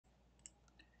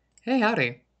Hey,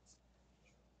 howdy.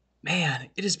 Man,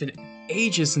 it has been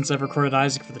ages since I've recorded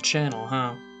Isaac for the channel,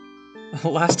 huh? The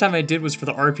last time I did was for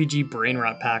the RPG Brain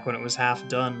Rot pack when it was half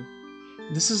done.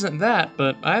 This isn't that,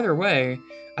 but either way,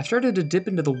 I've started to dip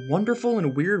into the wonderful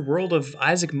and weird world of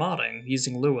Isaac modding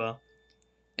using Lua.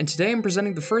 And today I'm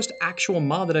presenting the first actual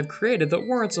mod that I've created that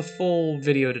warrants a full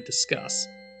video to discuss.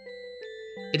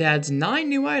 It adds 9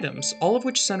 new items, all of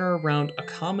which center around a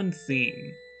common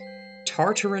theme: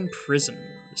 Tartaran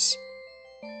prisoners.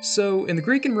 So, in the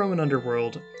Greek and Roman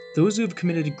underworld, those who have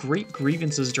committed great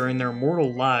grievances during their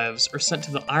mortal lives are sent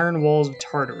to the iron walls of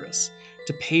Tartarus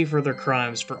to pay for their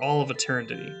crimes for all of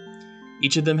eternity.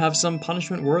 Each of them have some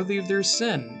punishment worthy of their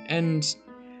sin, and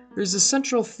there's a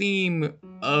central theme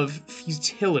of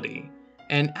futility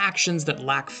and actions that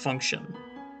lack function.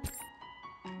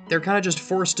 They're kind of just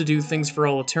forced to do things for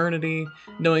all eternity,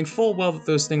 knowing full well that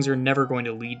those things are never going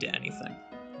to lead to anything.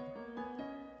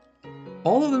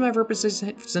 All of them have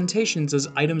representations as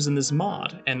items in this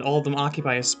mod, and all of them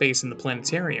occupy a space in the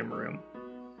planetarium room.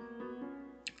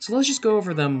 So let's just go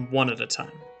over them one at a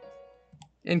time.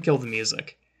 And kill the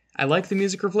music. I like the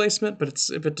music replacement, but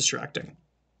it's a bit distracting.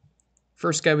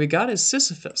 First guy we got is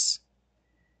Sisyphus.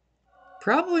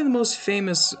 Probably the most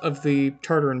famous of the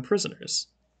Tartaran prisoners.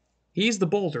 He's the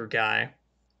boulder guy.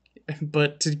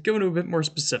 But to go into a bit more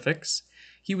specifics,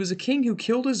 he was a king who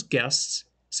killed his guests,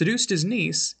 seduced his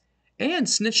niece, and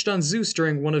snitched on Zeus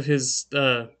during one of his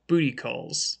booty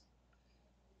calls.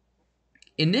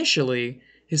 Initially,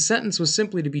 his sentence was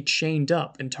simply to be chained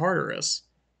up in Tartarus,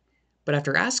 but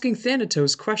after asking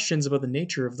Thanatos questions about the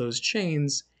nature of those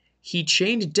chains, he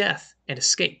chained death and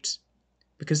escaped.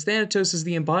 Because Thanatos is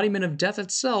the embodiment of death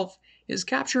itself, his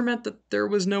capture meant that there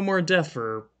was no more death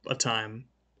for a time.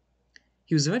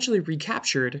 He was eventually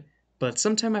recaptured, but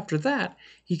sometime after that,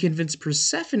 he convinced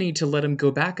Persephone to let him go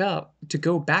back up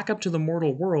to the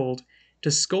mortal world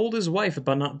to scold his wife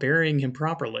about not burying him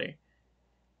properly.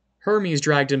 Hermes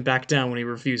dragged him back down when he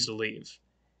refused to leave.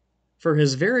 For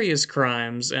his various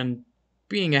crimes, and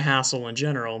being a hassle in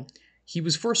general, he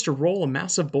was forced to roll a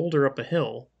massive boulder up a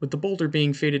hill, with the boulder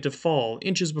being fated to fall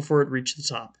inches before it reached the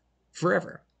top.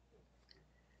 Forever.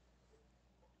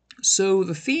 So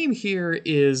the theme here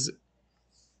is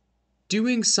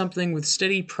doing something with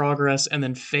steady progress and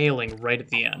then failing right at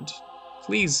the end.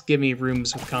 Please give me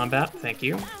rooms with combat, thank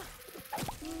you.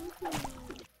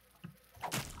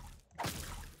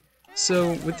 So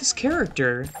with this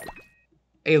character,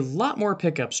 a lot more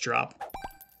pickups drop.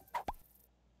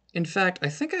 In fact, I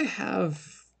think I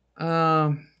have,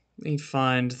 let me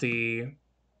find this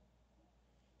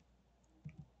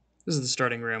is the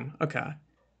starting room, okay.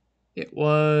 It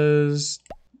was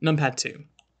numpad 2.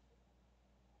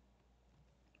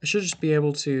 I should just be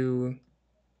able to,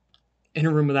 in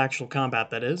a room with actual combat,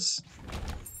 that is.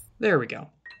 There we go.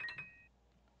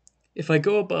 If I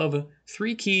go above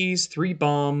 3 keys, 3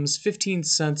 bombs, 15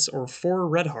 cents, or 4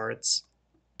 red hearts,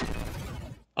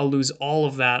 I'll lose all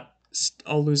of that.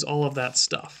 I'll lose all of that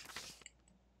stuff.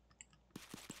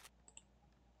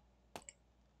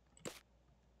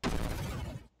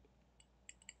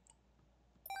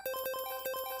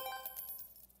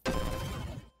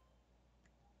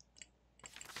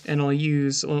 And I'll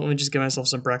use, let me just give myself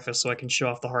some breakfast so I can show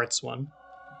off the hearts one.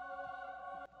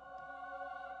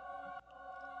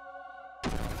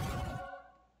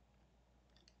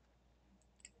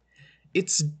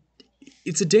 It's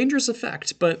a dangerous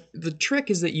effect, but the trick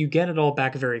is that you get it all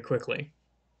back very quickly.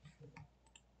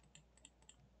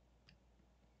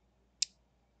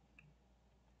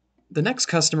 The next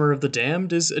customer of the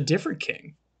damned is a different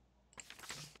king.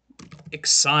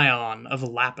 Ixion of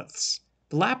Lapiths.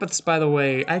 The Lapiths, by the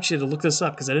way, I actually had to look this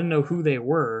up because I didn't know who they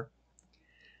were.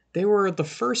 They were the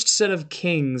first set of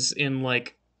kings in,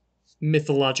 like,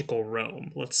 mythological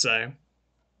Rome, let's say.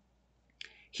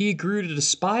 He grew to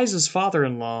despise his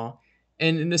father-in-law,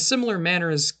 and in a similar manner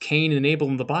as Cain and Abel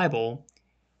in the Bible,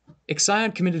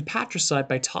 Ixion committed patricide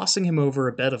by tossing him over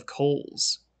a bed of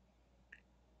coals.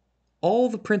 All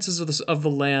the princes of the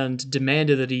land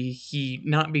demanded that he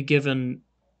not be given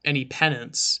any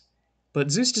penance, but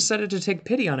Zeus decided to take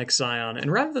pity on Ixion, and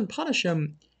rather than punish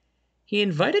him, he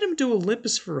invited him to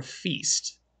Olympus for a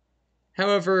feast.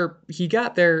 However, he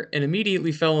got there and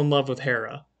immediately fell in love with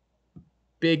Hera.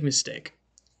 Big mistake.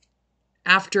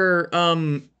 After,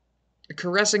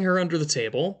 caressing her under the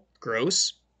table,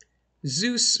 gross,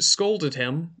 Zeus scolded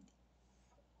him,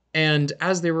 and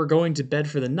as they were going to bed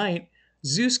for the night,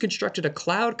 Zeus constructed a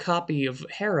cloud copy of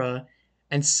Hera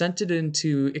and sent it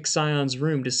into Ixion's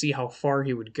room to see how far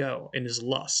he would go in his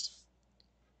lust.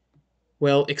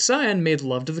 Well, Ixion made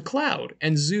love to the cloud,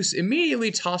 and Zeus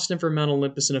immediately tossed him from Mount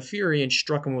Olympus in a fury and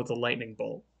struck him with a lightning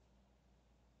bolt.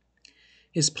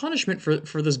 His punishment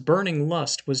for this burning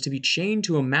lust was to be chained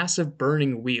to a massive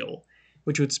burning wheel,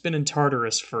 which would spin in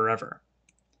Tartarus forever.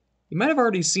 You might have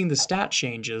already seen the stat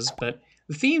changes, but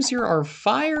the themes here are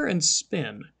fire and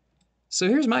spin. So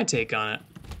here's my take on it.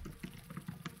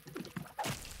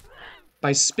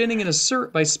 By spinning in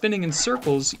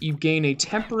circles, you gain a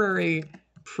temporary,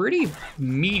 pretty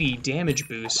meaty damage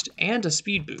boost and a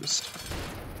speed boost.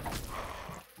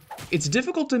 It's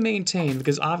difficult to maintain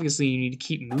because obviously you need to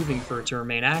keep moving for it to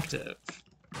remain active.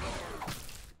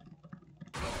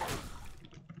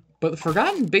 But the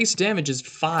Forgotten base damage is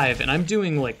 5, and I'm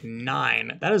doing like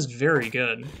 9. That is very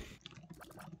good.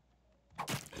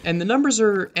 And the numbers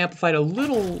are amplified a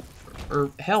little,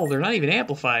 or hell, they're not even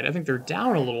amplified. I think they're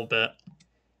down a little bit.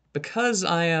 Because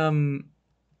I'm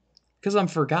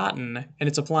Forgotten, and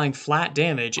it's applying flat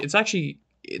damage,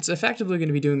 it's effectively going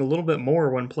to be doing a little bit more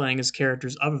when playing as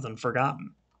characters other than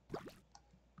Forgotten.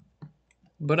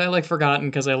 But I like Forgotten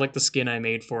because I like the skin I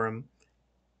made for him.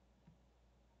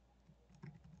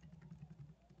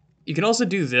 You can also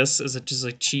do this as just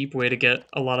a cheap way to get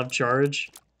a lot of charge.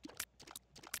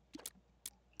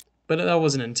 But that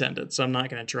wasn't intended, so I'm not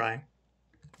going to try.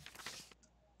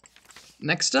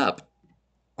 Next up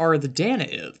are the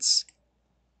Danaids.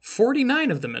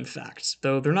 49 of them, in fact,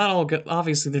 though they're not all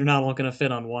obviously they're not all going to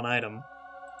fit on one item.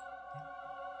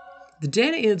 The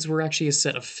Danaids were actually a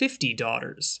set of 50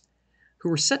 daughters, who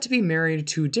were set to be married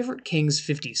to different kings'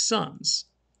 50 sons.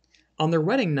 On their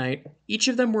wedding night, each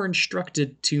of them were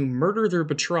instructed to murder their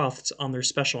betrothed on their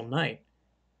special night.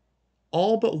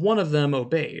 All but one of them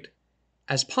obeyed.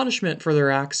 As punishment for their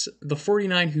acts, the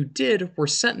 49 who did were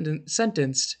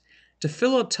sentenced to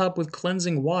fill a tub with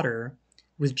cleansing water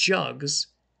with jugs,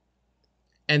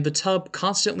 and the tub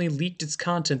constantly leaked its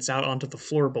contents out onto the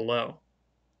floor below.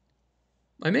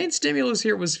 My main stimulus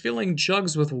here was filling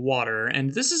jugs with water,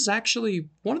 and this is actually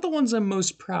one of the ones I'm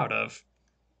most proud of.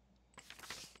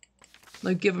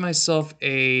 I've given myself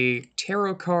a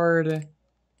tarot card,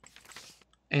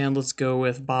 and let's go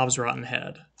with Bob's Rotten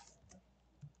Head.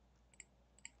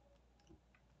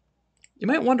 You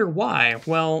might wonder why.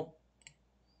 Well,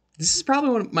 this is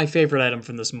probably one of my favorite items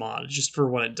from this mod, just for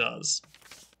what it does.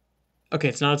 Okay,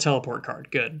 it's not a teleport card.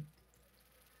 Good.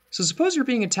 So suppose you're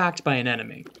being attacked by an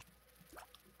enemy.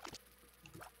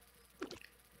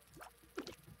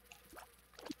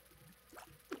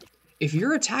 If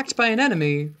you're attacked by an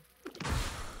enemy...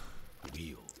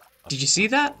 Did you see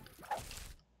that?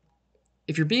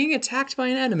 If you're being attacked by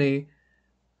an enemy,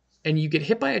 and you get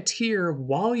hit by a tear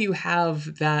while you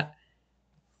have that...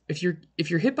 If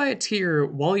you're hit by a tear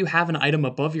while you have an item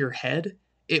above your head,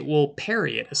 it will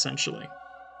parry it, essentially.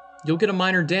 You'll get a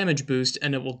minor damage boost,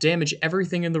 and it will damage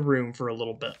everything in the room for a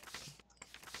little bit.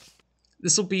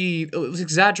 Let's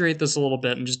exaggerate this a little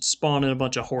bit and just spawn in a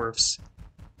bunch of Horfs,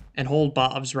 and hold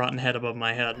Bob's Rotten Head above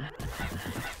my head.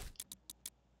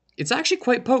 It's actually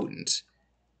quite potent.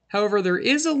 However, there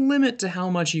is a limit to how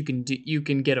much you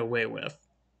can get away with.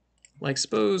 Like,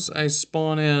 suppose I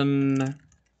spawn in...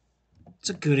 What's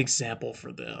a good example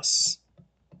for this?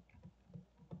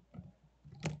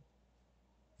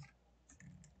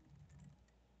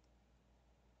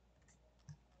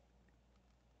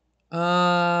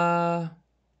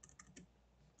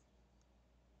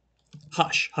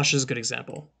 Hush. Hush is a good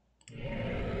example.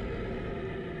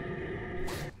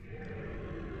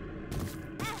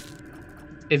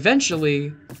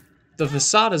 Eventually, the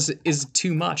facade is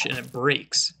too much and it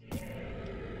breaks.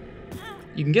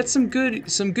 You can get some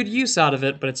good use out of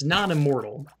it, but it's not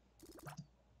immortal.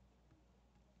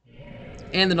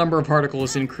 And the number of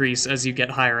particles increase as you get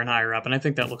higher and higher up, and I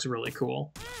think that looks really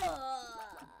cool.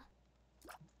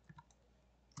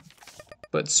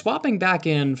 But swapping back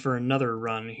in for another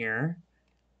run here.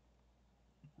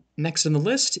 Next on the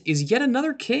list is yet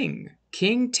another king,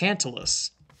 King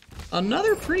Tantalus.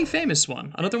 Another pretty famous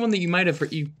one. Another one that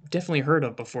you definitely heard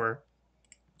of before.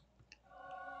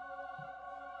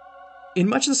 In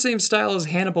much the same style as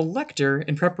Hannibal Lecter,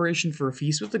 in preparation for a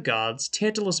feast with the gods,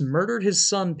 Tantalus murdered his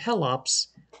son Pelops,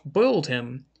 boiled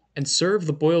him, and served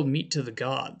the boiled meat to the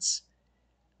gods.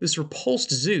 This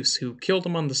repulsed Zeus, who killed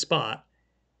him on the spot.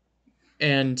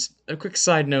 And a quick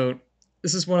side note,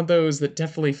 this is one of those that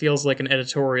definitely feels like an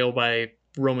editorial by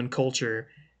Roman culture.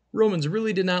 Romans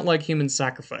really did not like human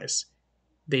sacrifice.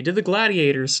 They did the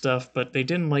gladiator stuff, but they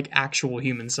didn't like actual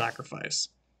human sacrifice.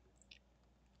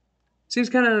 Seems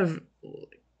kind of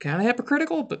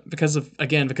hypocritical, but because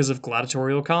of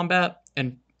gladiatorial combat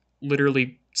and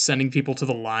literally sending people to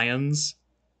the lions.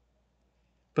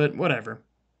 But whatever.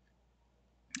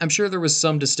 I'm sure there was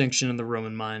some distinction in the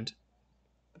Roman mind.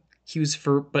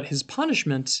 But his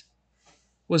punishment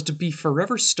was to be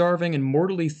forever starving and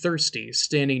mortally thirsty,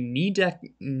 standing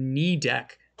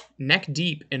neck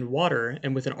deep in water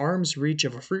and within arm's reach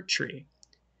of a fruit tree.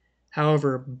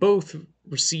 However, both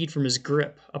recede from his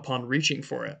grip upon reaching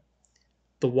for it.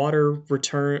 The water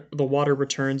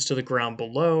returns to the ground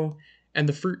below, and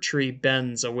the fruit tree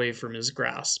bends away from his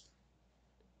grasp.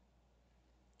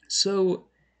 So,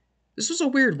 this was a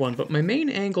weird one, but my main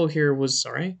angle here was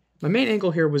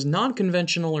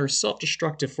non-conventional or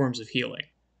self-destructive forms of healing.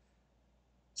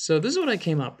 So this is what I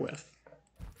came up with.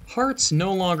 Hearts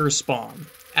no longer spawn,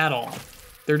 at all.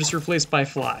 They're just replaced by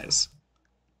flies.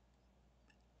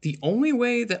 The only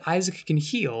way that Isaac can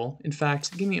heal, in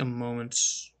fact, give me a moment.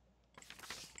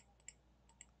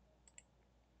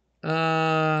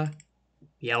 Yeah,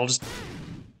 I'll just...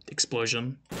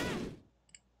 explosion.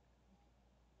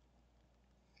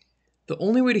 The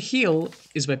only way to heal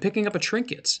is by picking up a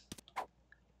trinket,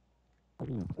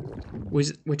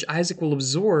 which Isaac will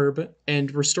absorb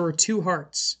and restore 2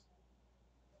 hearts.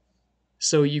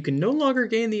 So you can no longer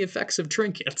gain the effects of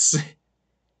trinkets,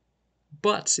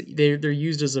 but they're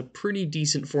used as a pretty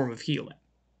decent form of healing.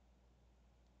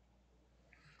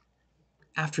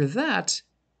 After that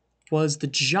was the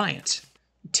giant,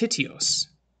 Titios.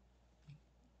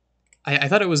 I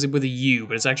thought it was with a U,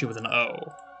 but it's actually with an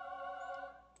O.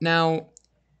 Now,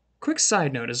 quick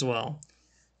side note as well.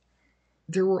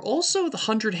 There were also the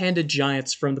 100-handed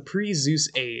giants from the pre-Zeus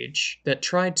age that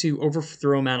tried to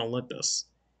overthrow Mount Olympus.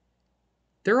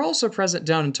 They're also present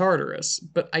down in Tartarus,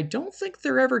 but I don't think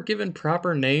they're ever given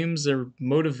proper names or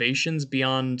motivations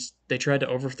beyond they tried to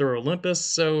overthrow Olympus,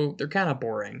 so they're kind of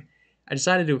boring. I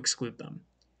decided to exclude them.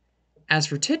 As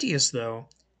for Titius, though,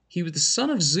 he was the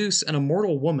son of Zeus and a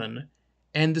mortal woman,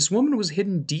 and this woman was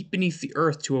hidden deep beneath the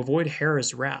earth to avoid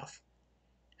Hera's wrath.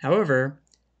 However,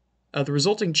 the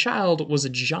resulting child was a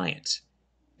giant,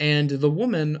 and the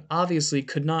woman obviously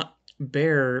could not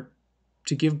bear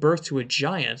to give birth to a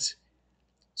giant,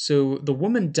 so the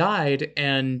woman died,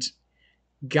 and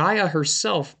Gaia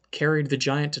herself carried the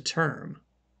giant to term.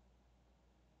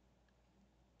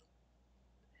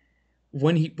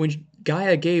 When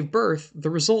Gaia gave birth, the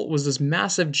result was this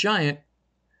massive giant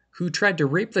who tried to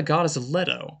rape the goddess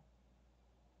Leto.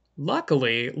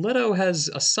 Luckily, Leto has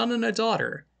a son and a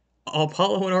daughter,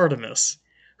 Apollo and Artemis,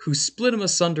 who split him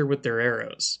asunder with their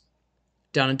arrows.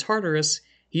 Down in Tartarus,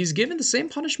 he's given the same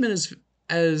punishment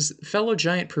as fellow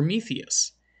giant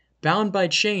Prometheus, bound by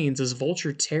chains as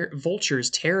vultures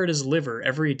tear at his liver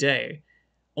every day,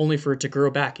 only for it to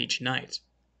grow back each night.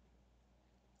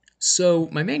 So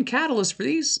my main catalyst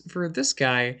for this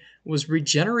guy was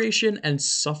regeneration and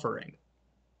suffering.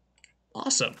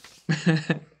 Awesome.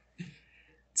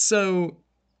 So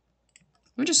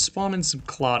let me just spawn in some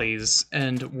Claudies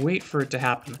and wait for it to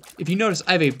happen. If you notice,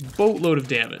 I have a boatload of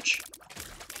damage.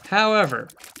 However,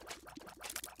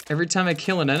 every time I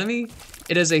kill an enemy,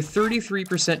 it has a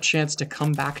 33% chance to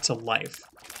come back to life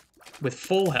with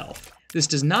full health. This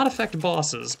does not affect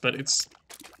bosses, but it's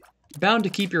bound to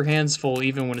keep your hands full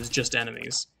even when it's just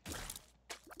enemies.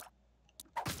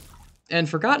 And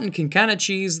Forgotten can kind of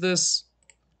cheese this.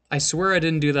 I swear I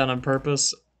didn't do that on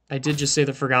purpose. I did just say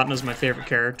that Forgotten is my favorite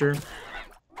character.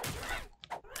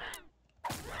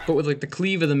 But with like the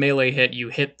cleave of the melee hit, you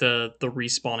hit the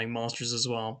respawning monsters as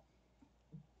well.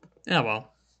 Ah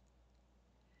well.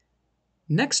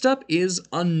 Next up is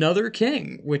another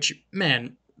king, which,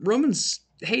 man, Romans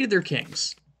hated their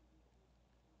kings.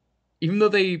 Even though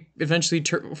they eventually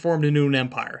formed a new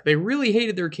empire, they really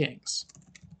hated their kings.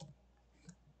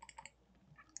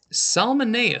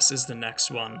 Salmoneus is the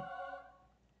next one.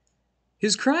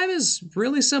 His crime is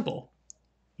really simple.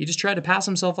 He just tried to pass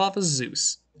himself off as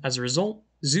Zeus. As a result,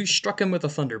 Zeus struck him with a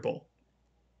thunderbolt.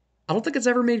 I don't think it's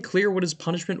ever made clear what his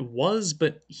punishment was,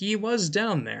 but he was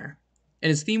down there. And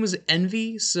his theme was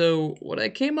envy, so what I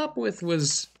came up with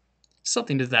was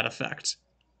something to that effect.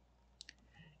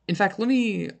 In fact, let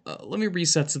me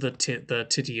reset so the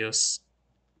Titios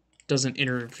doesn't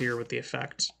interfere with the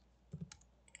effect.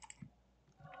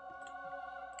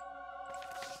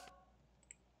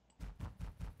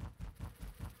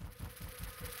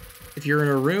 If you're in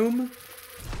a room,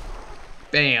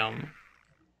 bam.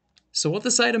 So what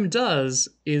this item does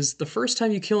is the first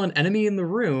time you kill an enemy in the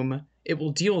room, it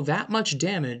will deal that much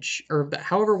damage, or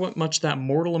however much that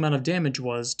mortal amount of damage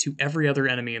was, to every other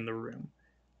enemy in the room.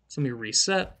 So let me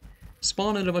reset.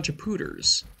 Spawn in a bunch of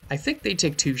pooters. I think they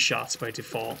take 2 shots by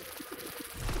default.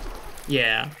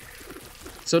 Yeah.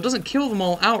 So it doesn't kill them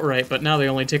all outright, but now they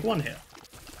only take 1 hit.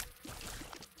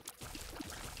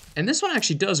 And this one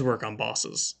actually does work on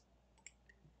bosses.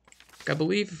 I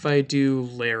believe if I do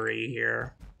Larry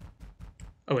here...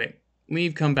 Oh wait,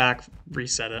 leave, come back,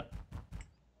 reset it.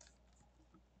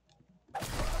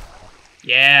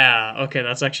 Yeah, okay,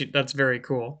 that's very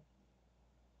cool.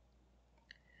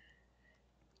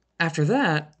 After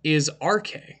that is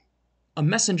Arche, a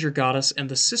messenger goddess and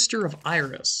the sister of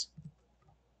Iris.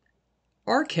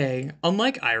 Arche,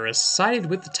 unlike Iris, sided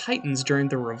with the Titans during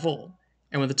the revolt,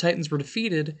 and when the Titans were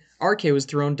defeated, Arche was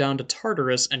thrown down to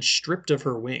Tartarus and stripped of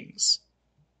her wings.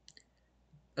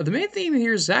 The main theme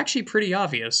here is actually pretty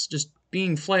obvious, just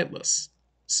being flightless.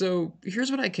 So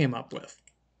here's what I came up with.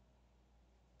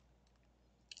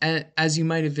 As you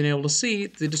might have been able to see,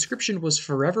 the description was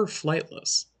forever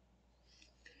flightless.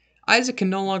 Isaac can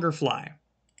no longer fly.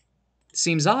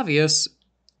 Seems obvious,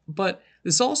 but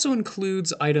this also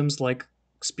includes items like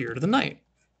Spirit of the Night.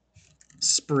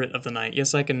 Spirit of the Night.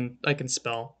 Yes, I can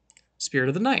spell Spirit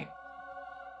of the Night.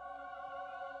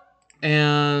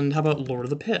 And how about Lord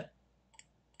of the Pit?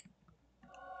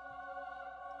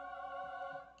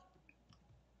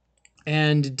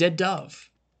 And Dead Dove.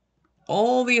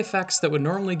 All the effects that would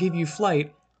normally give you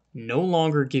flight no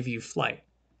longer give you flight.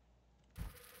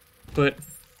 But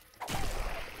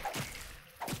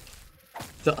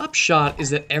the upshot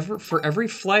is that for every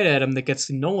flight item that gets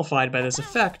nullified by this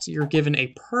effect, you're given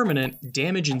a permanent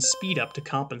damage and speed up to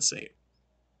compensate.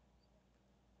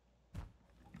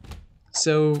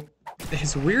 So,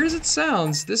 as weird as it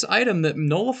sounds, this item that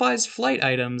nullifies flight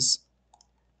items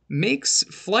makes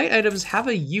flight items have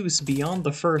a use beyond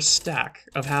the first stack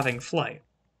of having flight.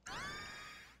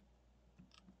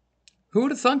 Who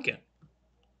would have thunk it?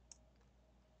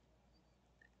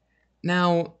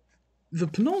 Now, the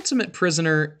penultimate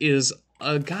prisoner is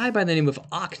a guy by the name of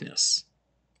Ocnus.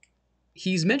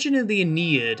 He's mentioned in the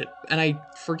Aeneid, and I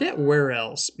forget where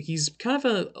else. He's kind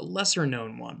of a lesser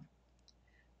known one.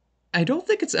 I don't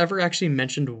think it's ever actually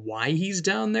mentioned why he's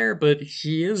down there, but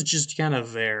he is just kind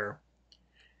of there.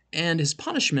 And his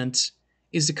punishment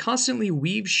is to constantly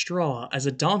weave straw as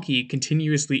a donkey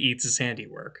continuously eats his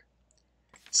handiwork.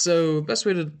 So the best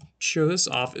way to show this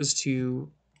off is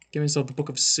to give myself the Book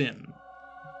of Sin.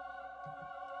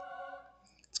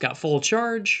 It's got full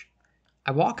charge.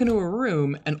 I walk into a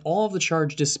room and all of the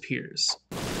charge disappears.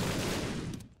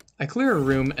 I clear a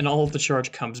room and all of the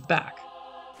charge comes back.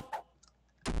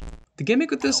 The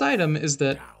gimmick with this item is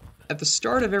that at the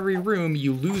start of every room,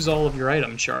 you lose all of your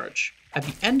item charge. At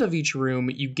the end of each room,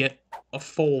 you get a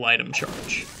full item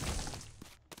charge.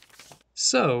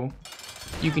 So,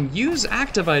 you can use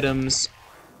active items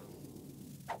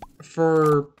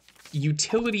for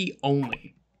utility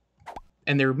only.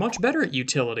 And they're much better at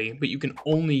utility, but you can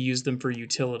only use them for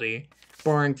utility,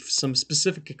 barring some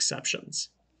specific exceptions.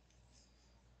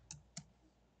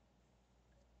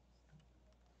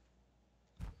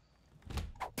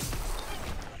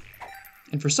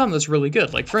 And for some, that's really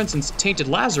good. Like, for instance, Tainted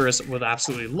Lazarus would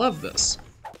absolutely love this.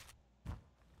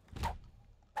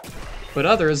 But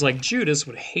others, like Judas,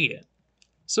 would hate it.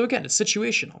 So again, it's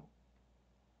situational.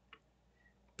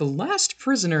 The last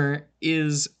prisoner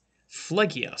is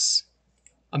Phlegius,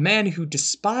 a man who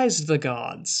despised the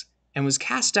gods and was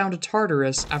cast down to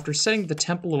Tartarus after setting the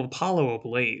temple of Apollo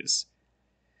ablaze.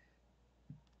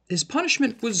 His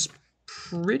punishment was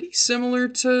pretty similar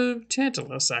to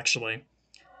Tantalus, actually,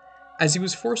 as he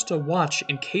was forced to watch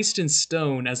encased in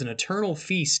stone as an eternal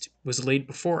feast was laid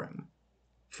before him,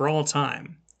 for all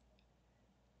time.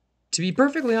 To be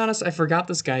perfectly honest, I forgot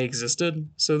this guy existed,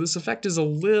 so this effect is a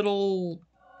little...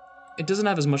 It doesn't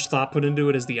have as much thought put into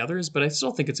it as the others, but I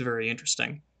still think it's very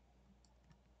interesting.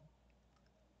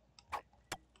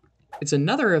 It's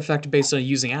another effect based on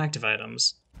using active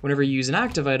items. Whenever you use an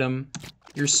active item,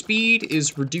 your speed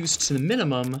is reduced to the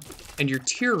minimum, and your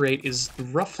tear rate is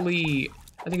roughly...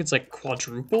 I think it's like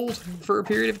quadrupled for a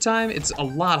period of time. It's a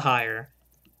lot higher,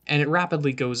 and it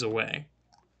rapidly goes away.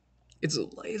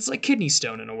 It's like kidney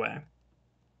stone in a way.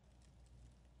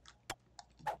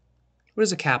 What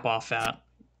is a cap off at?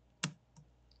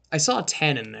 I saw a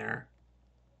 10 in there.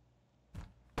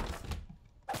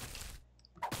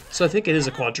 So I think it is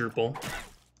a quadruple.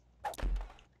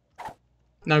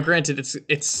 Now granted,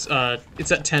 it's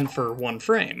at 10 for one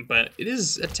frame, but it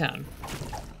is at 10.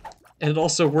 And it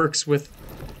also works the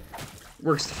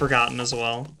Forgotten as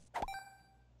well.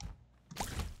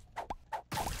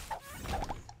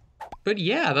 But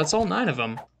yeah, that's all 9 of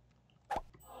them.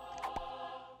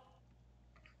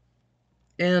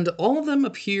 And all of them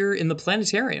appear in the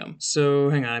planetarium. So,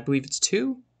 hang on, I believe it's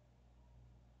 2?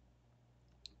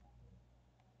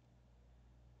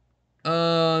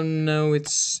 No,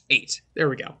 it's 8. There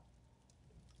we go.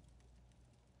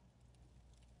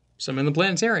 So I'm in the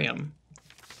planetarium.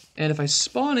 And if I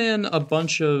spawn in a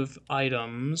bunch of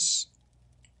items...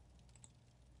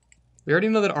 We already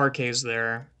know that Arche's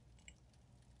there.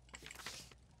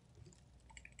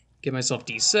 Give myself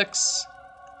D6.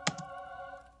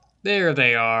 There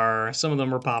they are. Some of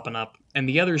them are popping up. And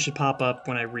the others should pop up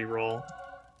when I re-roll.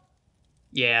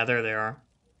 Yeah, there they are.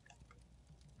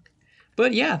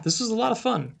 But yeah, this was a lot of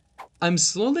fun. I'm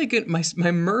slowly getting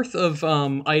my mirth of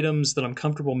items that I'm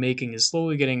comfortable making is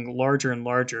slowly getting larger and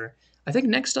larger. I think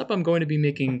next up I'm going to be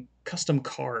making custom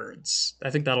cards. I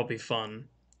think that'll be fun.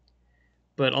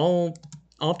 But I'll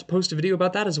have to post a video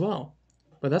about that as well.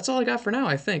 But that's all I got for now,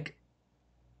 I think.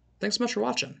 Thanks so much for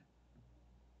watching.